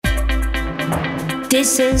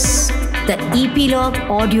This is the Epilogue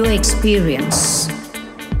Audio Experience.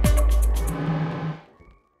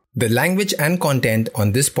 The language and content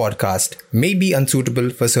on this podcast may be unsuitable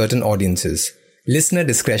for certain audiences. Listener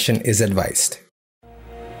discretion is advised.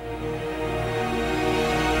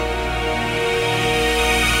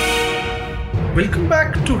 Welcome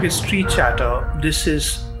back to History Chatter. This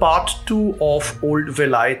is part 2 of Old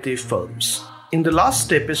Vilayati films. In the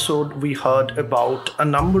last episode, we heard about a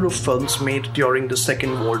number of films made during the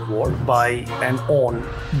Second World War by and on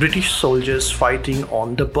British soldiers fighting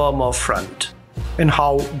on the Burma front, and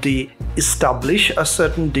how they establish a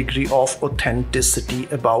certain degree of authenticity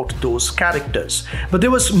about those characters. But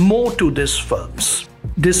there was more to these films.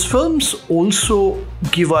 These films also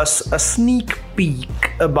give us a sneak peek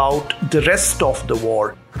about the rest of the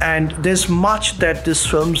war, and there's much that these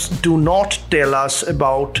films do not tell us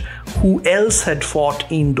about who else had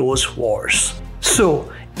fought in those wars.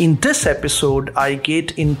 So, in this episode, I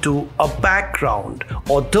get into a background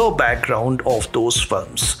or the background of those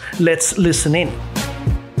films. Let's listen in.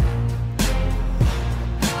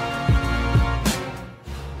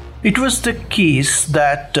 It was the case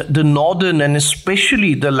that the northern and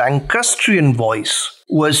especially the Lancastrian voice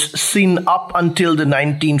was seen up until the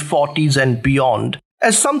 1940s and beyond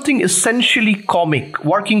as something essentially comic.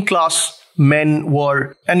 Working class men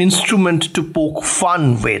were an instrument to poke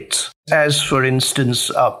fun with, as for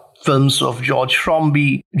instance films of George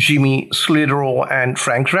Formby, Jimmy Sladero and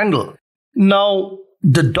Frank Randall. Now,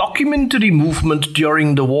 the documentary movement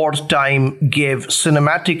during the wartime gave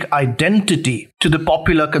cinematic identity to the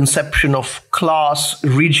popular conception of class,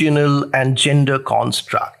 regional, and gender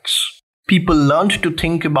constructs. People learned to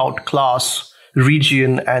think about class,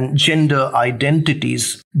 region, and gender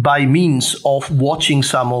identities by means of watching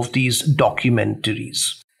some of these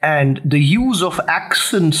documentaries. And the use of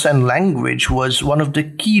accents and language was one of the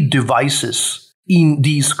key devices in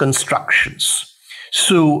these constructions.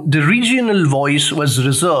 So the regional voice was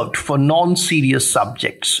reserved for non-serious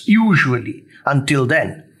subjects, usually, until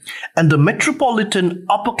then. And the metropolitan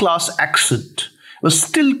upper-class accent was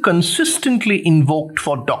still consistently invoked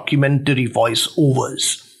for documentary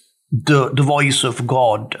voice-overs, the voice of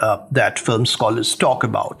God that film scholars talk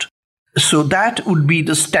about. So that would be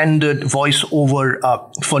the standard voice-over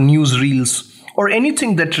for newsreels or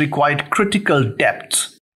anything that required critical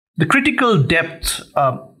depth. The critical depth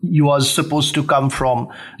was supposed to come from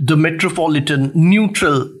the metropolitan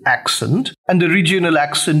neutral accent, and the regional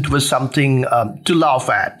accent was something to laugh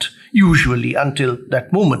at, usually until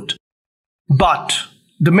that moment. But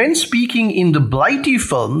the men speaking in the Blighty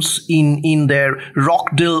films in their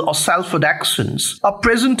Rockdale or Salford accents are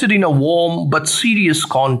presented in a warm but serious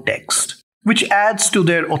context, which adds to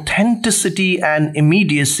their authenticity and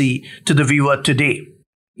immediacy to the viewer today.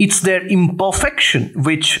 It's their imperfection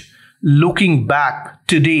which, looking back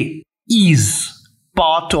today, is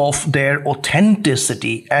part of their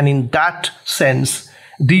authenticity, and in that sense,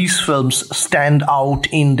 these films stand out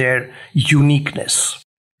in their uniqueness.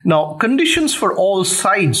 Now, conditions for all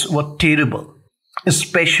sides were terrible,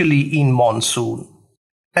 especially in monsoon.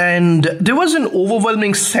 And there was an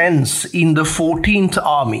overwhelming sense in the 14th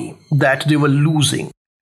Army that they were losing.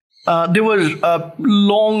 There was a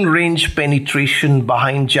long-range penetration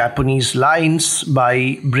behind Japanese lines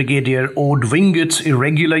by Brigadier Ode Wingett's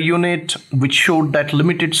irregular unit, which showed that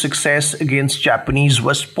limited success against Japanese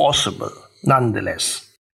was possible, nonetheless.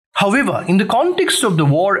 However, in the context of the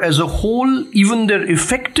war as a whole, even their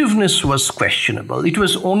effectiveness was questionable. It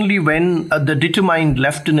was only when the determined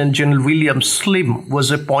Lieutenant General William Slim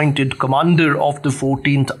was appointed commander of the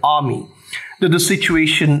 14th Army that the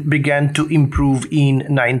situation began to improve in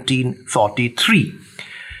 1943.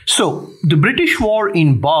 So, the British war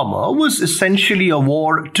in Burma was essentially a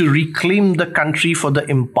war to reclaim the country for the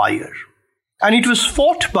empire. And it was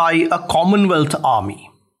fought by a Commonwealth army,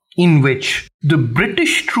 in which the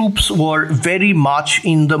British troops were very much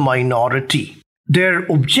in the minority. Their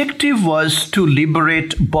objective was to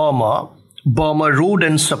liberate Burma Road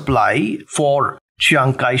and Supply for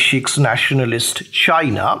Chiang Kai-shek's nationalist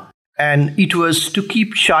China, and it was to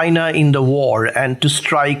keep China in the war and to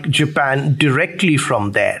strike Japan directly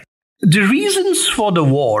from there. The reasons for the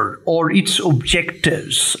war or its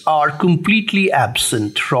objectives are completely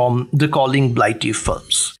absent from the Calling Blighty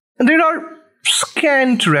films. And there are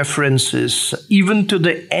scant references even to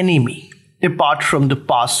the enemy, apart from the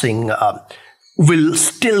passing, "Will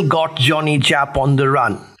still got Johnny Jap on the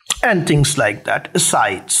run," and things like that,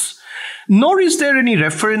 asides. Nor is there any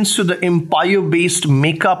reference to the empire-based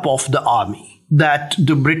makeup of the army. That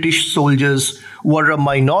the British soldiers were a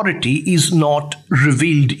minority is not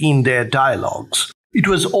revealed in their dialogues. It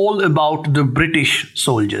was all about the British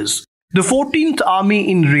soldiers. The 14th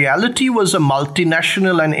Army in reality was a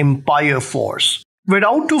multinational and empire force, where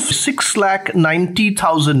out of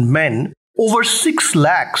 6,90,000 men, over 6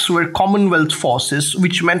 lakhs were Commonwealth forces,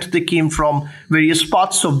 which meant they came from various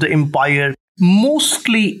parts of the empire,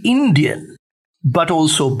 mostly Indian, but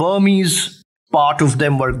also Burmese. Part of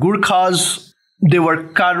them were Gurkhas. There were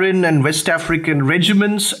Karen and West African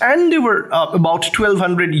regiments, and there were about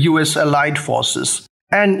 1,200 US allied forces.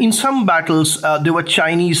 And in some battles, there were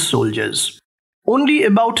Chinese soldiers. Only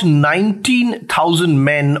about 19,000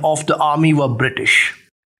 men of the army were British.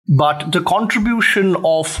 But the contribution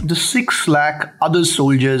of the 6 lakh other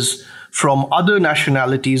soldiers from other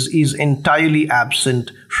nationalities is entirely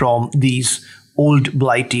absent from these old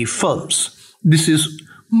blighty films. This is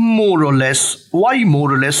more or less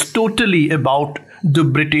totally about the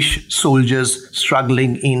British soldiers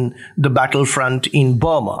struggling in the battlefront in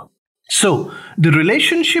Burma. So the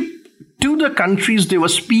relationship to the countries they were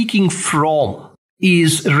speaking from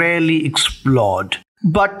is rarely explored.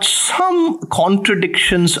 But some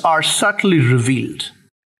contradictions are subtly revealed.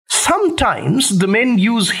 Sometimes the men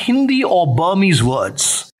use Hindi or Burmese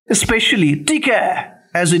words, especially "ठीक है"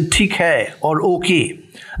 as in "ठीक है" or "okay",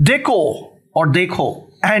 "देखो" or "देखो."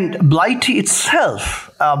 And blighty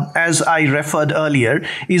itself, as I referred earlier,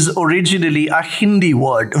 is originally a Hindi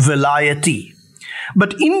word, vilayati.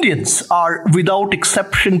 But Indians are without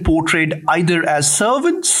exception portrayed either as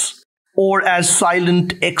servants or as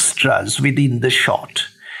silent extras within the shot.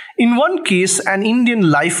 In one case, an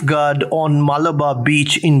Indian lifeguard on Malabar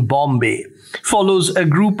Beach in Bombay follows a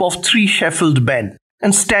group of 3 Sheffield men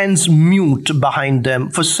and stands mute behind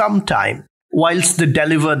them for some time whilst they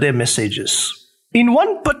deliver their messages. In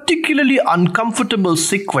one particularly uncomfortable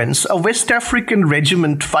sequence, a West African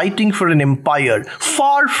regiment fighting for an empire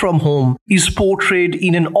far from home is portrayed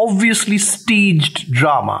in an obviously staged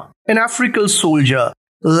drama. An African soldier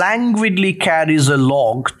languidly carries a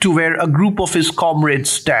log to where a group of his comrades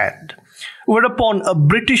stand, whereupon a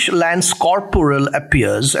British lance corporal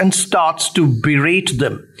appears and starts to berate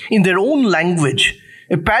them in their own language,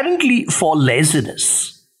 apparently for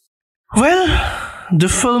laziness. Well, the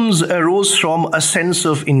films arose from a sense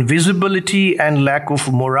of invisibility and lack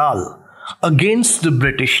of morale against the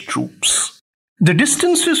British troops. The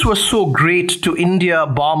distances were so great to India,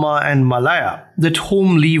 Burma and Malaya that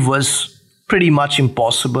home leave was pretty much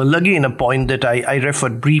impossible. Again, a point that I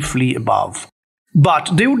referred briefly above. But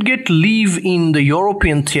they would get leave in the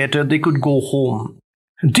European theatre, they could go home.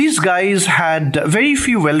 These guys had very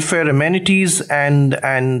few welfare amenities and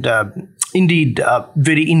indeed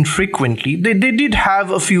very infrequently. They did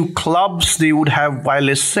have a few clubs, they would have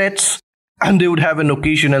wireless sets, and they would have an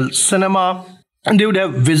occasional cinema. And they would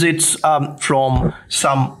have visits from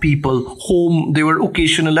some people home. They were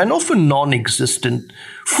occasional and often non-existent.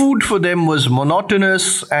 Food for them was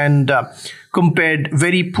monotonous and compared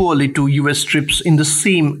very poorly to US trips in the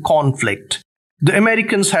same conflict. The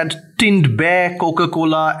Americans had tinned beer,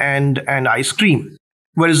 Coca-Cola and ice cream,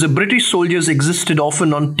 whereas the British soldiers existed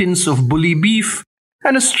often on tins of bully beef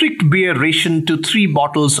and a strict beer ration to 3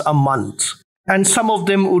 bottles a month. And some of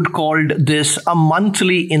them would call this a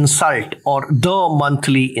monthly insult or the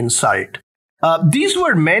monthly insult. These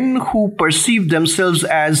were men who perceived themselves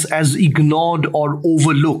as ignored or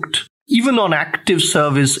overlooked, even on active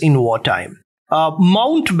service in wartime.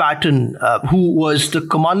 Mountbatten, who was the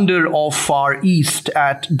commander of Far East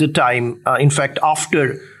at the time, in fact,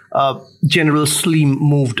 after General Slim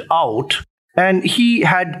moved out, and he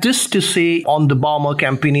had this to say on the Burma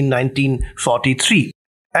campaign in 1943.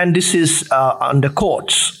 And this is under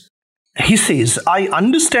quotes. He says, "I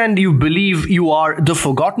understand you believe you are the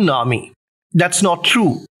forgotten army. That's not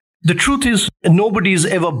true. The truth is nobody's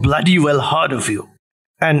ever bloody well heard of you."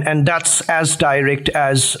 And that's as direct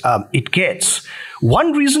as it gets.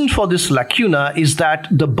 One reason for this lacuna is that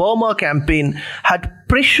the Burma campaign had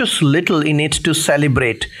precious little in it to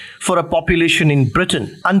celebrate for a population in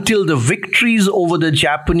Britain until the victories over the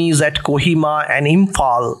Japanese at Kohima and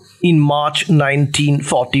Imphal in March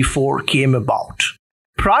 1944 came about.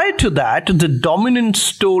 Prior to that, the dominant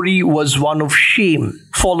story was one of shame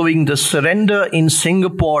following the surrender in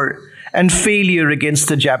Singapore and failure against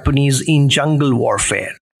the Japanese in jungle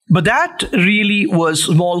warfare. But that really was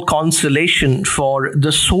small consolation for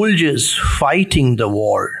the soldiers fighting the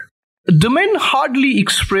war. The men hardly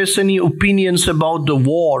express any opinions about the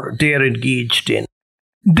war they are engaged in.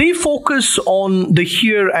 They focus on the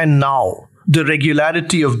here and now, the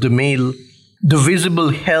regularity of the mail, the visible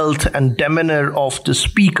health and demeanor of the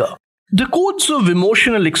speaker. The codes of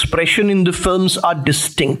emotional expression in the films are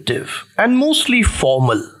distinctive and mostly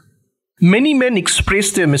formal. Many men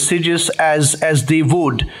express their messages as they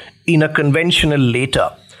would in a conventional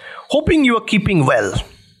letter, Hoping you are keeping well.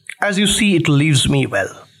 As you see, it leaves me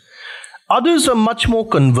well. Others are much more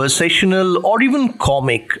conversational or even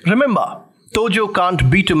comic. Remember, Tojo can't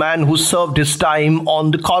beat a man who served his time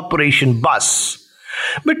on the corporation bus.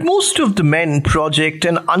 But most of the men project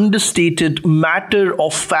an understated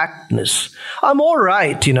matter-of-factness. I'm all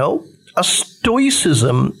right, a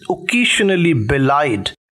stoicism occasionally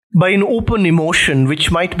belied by an open emotion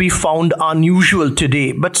which might be found unusual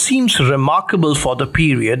today but seems remarkable for the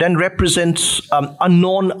period and represents a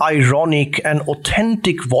non-ironic and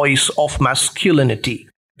authentic voice of masculinity,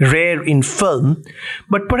 rare in film,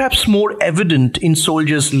 but perhaps more evident in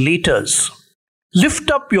soldiers' letters.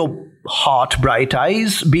 Lift up your heart, bright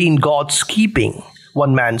eyes, be in God's keeping,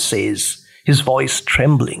 one man says, his voice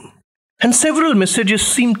trembling. And several messages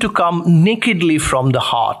seem to come nakedly from the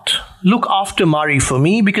heart. Look after Mari for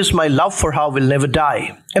me because my love for her will never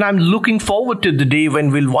die. And I'm looking forward to the day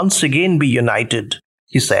when we'll once again be united,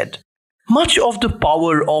 he said. Much of the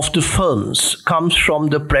power of the films comes from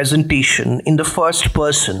the presentation in the first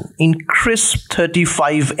person in crisp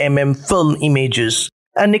 35mm film images,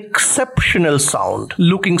 an exceptional sound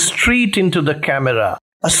looking straight into the camera,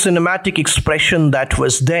 a cinematic expression that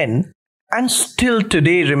was then and still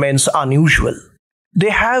today remains unusual.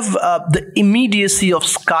 They have the immediacy of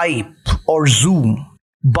Skype or Zoom,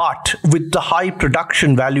 but with the high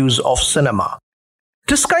production values of cinema.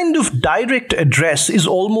 This kind of direct address is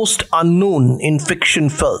almost unknown in fiction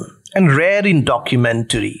film and rare in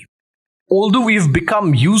documentary. Although we've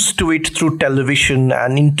become used to it through television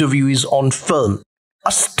and interviews on film,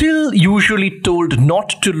 are still usually told not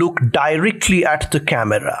to look directly at the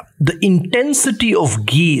camera. The intensity of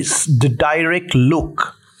gaze, the direct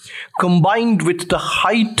look, combined with the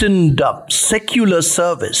heightened secular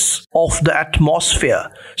service of the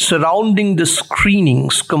atmosphere surrounding the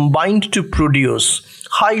screenings combined to produce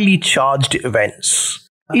highly charged events.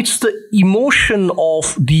 It's the emotion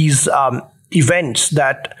of these events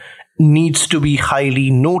that needs to be highly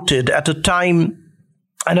noted at a time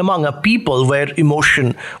and among a people where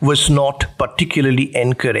emotion was not particularly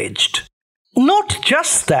encouraged. Not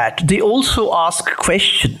just that, they also ask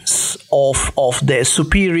questions of their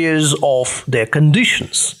superiors, of their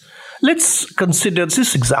conditions. Let's consider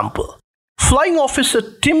this example. Flying Officer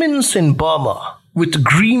Timmins in Burma, with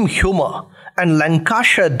grim humor and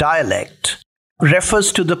Lancashire dialect,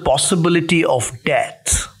 refers to the possibility of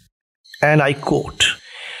death. And I quote,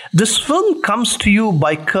 "This film comes to you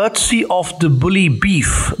by courtesy of the bully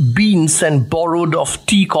beef, beans and borrowed of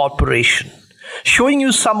tea corporation, showing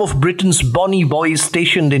you some of Britain's bonny boys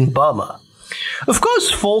stationed in Burma. Of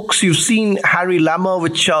course, folks, you've seen Harry Lammer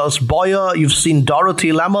with Charles Boyer, you've seen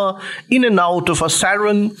Dorothy Lammer in and out of a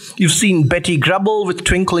saron, you've seen Betty Grubble with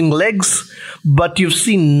twinkling legs, but you've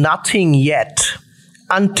seen nothing yet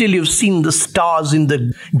until you've seen the stars in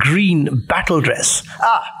the green battle dress.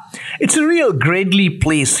 It's a real Gradley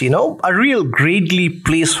place, a real Gradley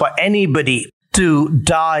place for anybody to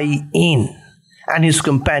die in." And his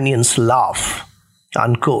companions laugh,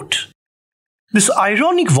 unquote. This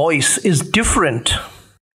ironic voice is different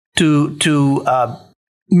to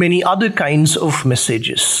many other kinds of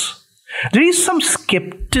messages. There is some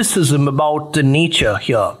skepticism about the nature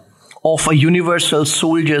here of a universal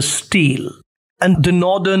soldier's tale, and the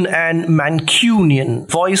Northern and Mancunian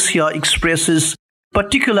voice here expresses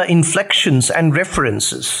particular inflections and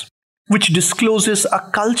references, which discloses a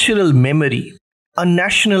cultural memory, a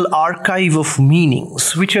national archive of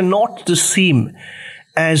meanings, which are not the same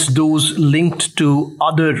as those linked to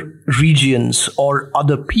other regions or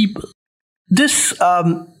other people. This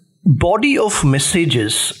body of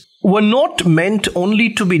messages were not meant only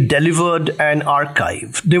to be delivered and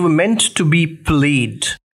archived. They were meant to be played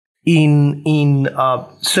in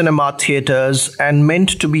cinema theaters and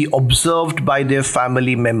meant to be observed by their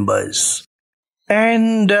family members.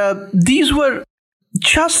 And these were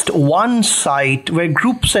just one site where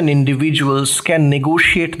groups and individuals can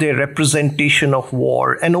negotiate their representation of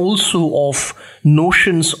war and also of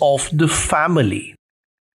notions of the family.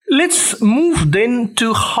 Let's move then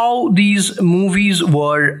to how these movies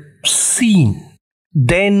were seen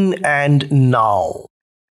then and now.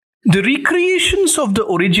 The recreations of the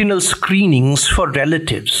original screenings for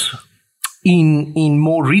relatives in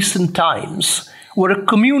more recent times were a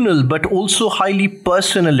communal but also highly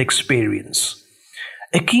personal experience,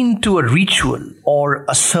 akin to a ritual or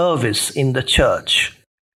a service in the church.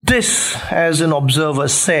 This, as an observer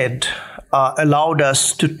said, allowed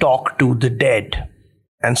us to talk to the dead.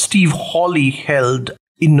 And Steve Hawley held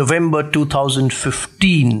in November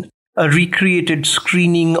 2015 a recreated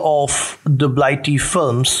screening of the Blighty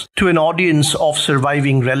films to an audience of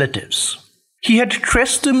surviving relatives. He had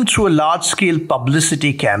traced them through a large-scale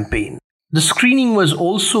publicity campaign. The screening was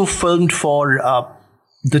also filmed for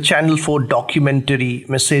the Channel 4 documentary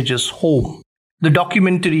Messages Home. The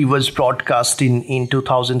documentary was broadcast in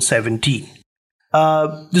 2017.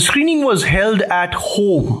 The screening was held at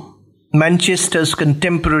Home, Manchester's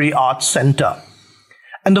Contemporary Arts Centre.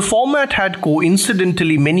 And the format had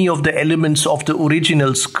coincidentally many of the elements of the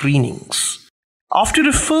original screenings. After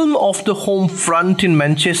a film of the home front in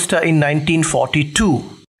Manchester in 1942,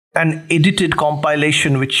 an edited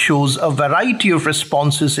compilation which shows a variety of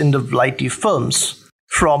responses in the Blighty films,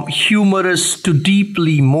 from humorous to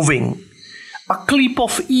deeply moving, a clip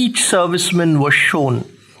of each serviceman was shown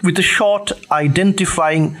with a short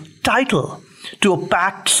identifying title to a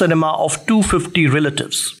packed cinema of 250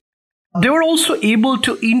 relatives. They were also able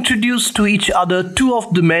to introduce to each other two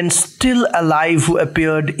of the men still alive who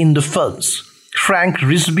appeared in the films, Frank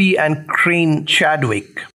Risby and Crane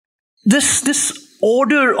Chadwick. This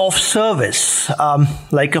order of service,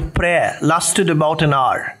 like a prayer, lasted about an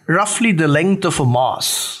hour, roughly the length of a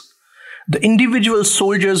mass. The individual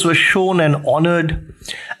soldiers were shown and honored,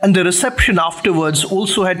 and the reception afterwards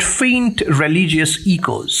also had faint religious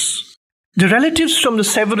echoes. The relatives from the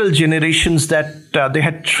several generations that they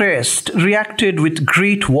had traced reacted with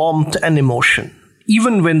great warmth and emotion,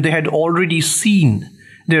 even when they had already seen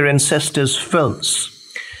their ancestors' films.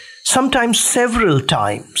 Sometimes several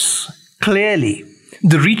times. Clearly,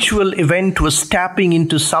 the ritual event was tapping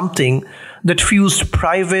into something that fused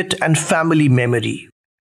private and family memory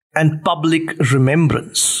and public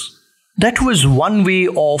remembrance. That was one way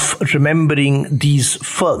of remembering these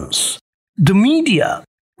films. The media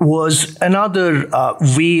was another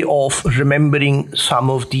way of remembering some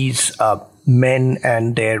of these men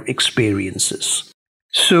and their experiences.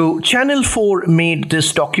 So Channel 4 made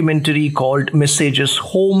this documentary called Messages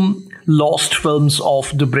Home, Lost Films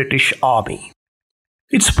of the British Army.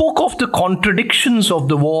 It spoke of the contradictions of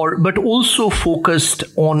the war, but also focused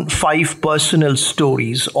on 5 personal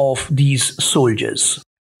stories of these soldiers.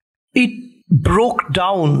 It broke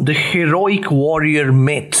down the heroic warrior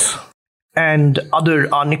myth and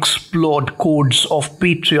other unexplored codes of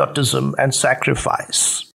patriotism and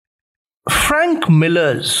sacrifice. Frank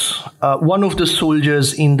Millers, one of the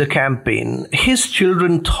soldiers in the campaign, his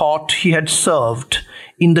children thought he had served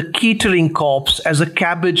in the catering corps as a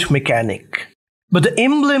cabbage mechanic. But the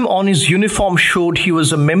emblem on his uniform showed he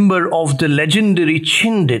was a member of the legendary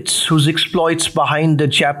Chindits, whose exploits behind the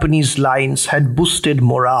Japanese lines had boosted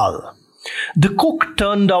morale. The cook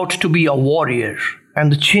turned out to be a warrior,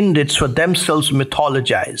 and the Chindits were themselves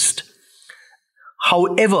mythologized.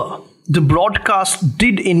 However, the broadcast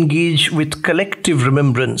did engage with collective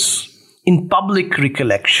remembrance in public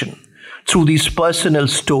recollection through these personal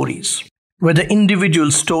stories, where the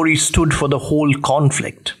individual story stood for the whole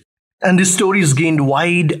conflict. And these stories gained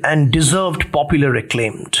wide and deserved popular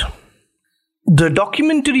acclaim. The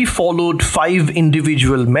documentary followed 5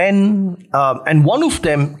 individual men, and one of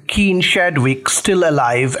them, Crane Chadwick, still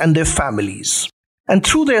alive, and their families. And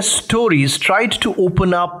through their stories, tried to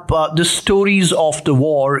open up the stories of the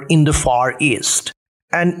war in the Far East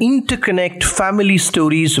and interconnect family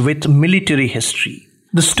stories with military history.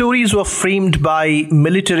 The stories were framed by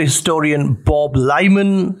military historian Bob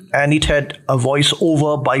Lyman, and it had a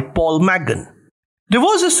voiceover by Paul Magan. There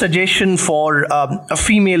was a suggestion for a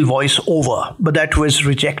female voiceover, but that was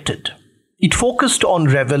rejected. It focused on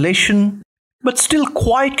revelation, but still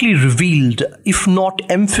quietly revealed, if not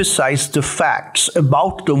emphasized, the facts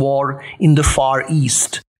about the war in the Far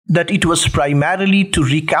East, that it was primarily to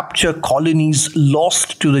recapture colonies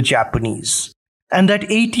lost to the Japanese, and that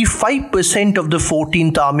 85% of the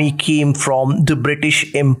 14th Army came from the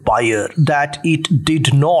British Empire, that it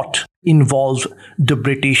did not involve the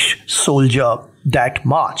British soldier that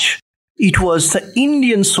much. It was the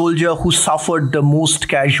Indian soldier who suffered the most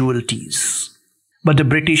casualties. But the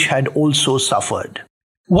British had also suffered.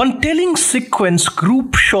 One telling sequence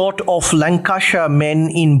group shot of Lancashire men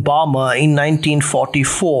in Burma in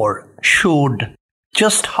 1944 showed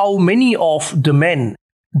just how many of the men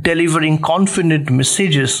delivering confident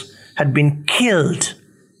messages had been killed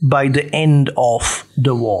by the end of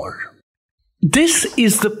the war. This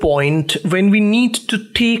is the point when we need to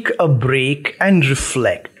take a break and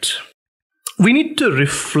reflect. We need to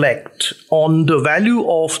reflect on the value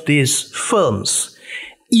of these films,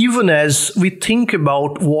 even as we think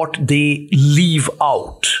about what they leave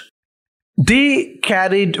out. They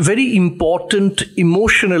carried very important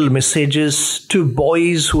emotional messages to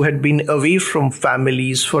boys who had been away from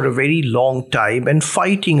families for a very long time and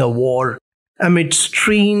fighting a war amid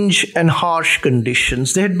strange and harsh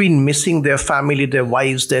conditions. They had been missing their family, their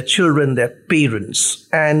wives, their children, their parents.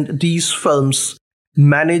 And these films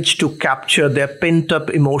managed to capture their pent-up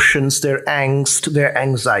emotions, their angst, their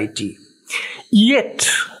anxiety. Yet,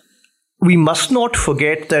 we must not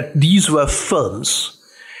forget that these were films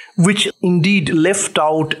which indeed left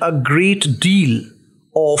out a great deal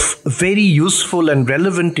of very useful and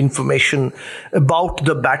relevant information about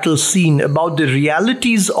the battle scene, about the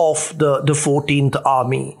realities of the 14th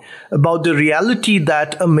Army, about the reality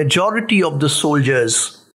that a majority of the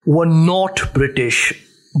soldiers were not British,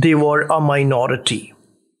 they were a minority.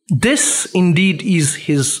 This indeed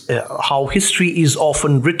is how history is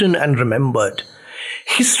often written and remembered.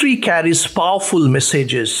 History carries powerful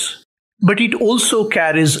messages, but it also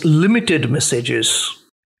carries limited messages.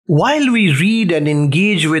 While we read and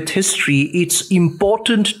engage with history, it's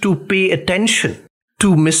important to pay attention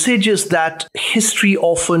to messages that history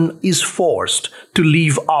often is forced to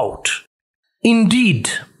leave out. Indeed,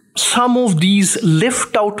 some of these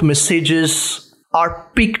left out messages are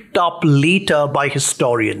picked up later by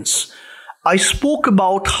historians. I spoke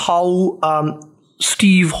about how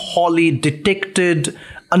Steve Hawley detected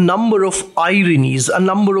a number of ironies, a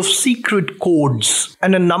number of secret codes,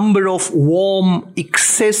 and a number of warm,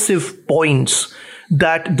 excessive points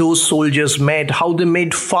that those soldiers made, how they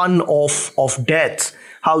made fun of death,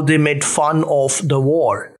 how they made fun of the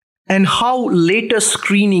war, and how later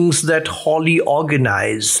screenings that Hawley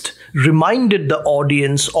organized reminded the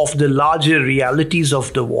audience of the larger realities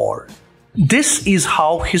of the war. This is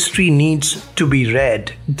how history needs to be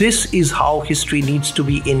read. This is how history needs to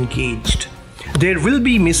be engaged. There will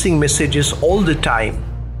be missing messages all the time,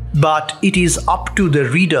 but it is up to the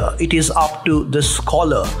reader, it is up to the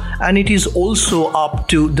scholar, and it is also up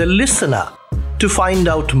to the listener to find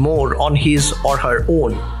out more on his or her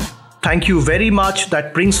own. Thank you very much.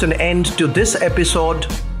 That brings an end to this episode.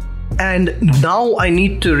 And now I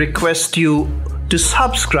need to request you to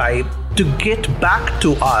subscribe to get back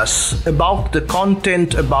to us about the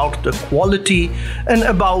content, about the quality, and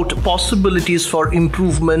about possibilities for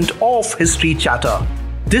improvement of History Chatter.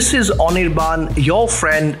 This is Anirban, your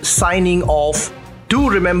friend, signing off. Do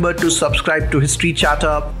remember to subscribe to History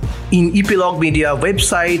Chatter in Epilogue Media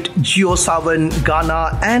website, JioSaavn,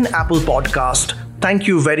 Gaana, and Apple Podcast. Thank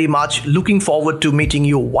you very much. Looking forward to meeting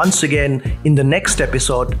you once again in the next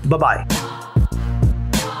episode. Bye-bye.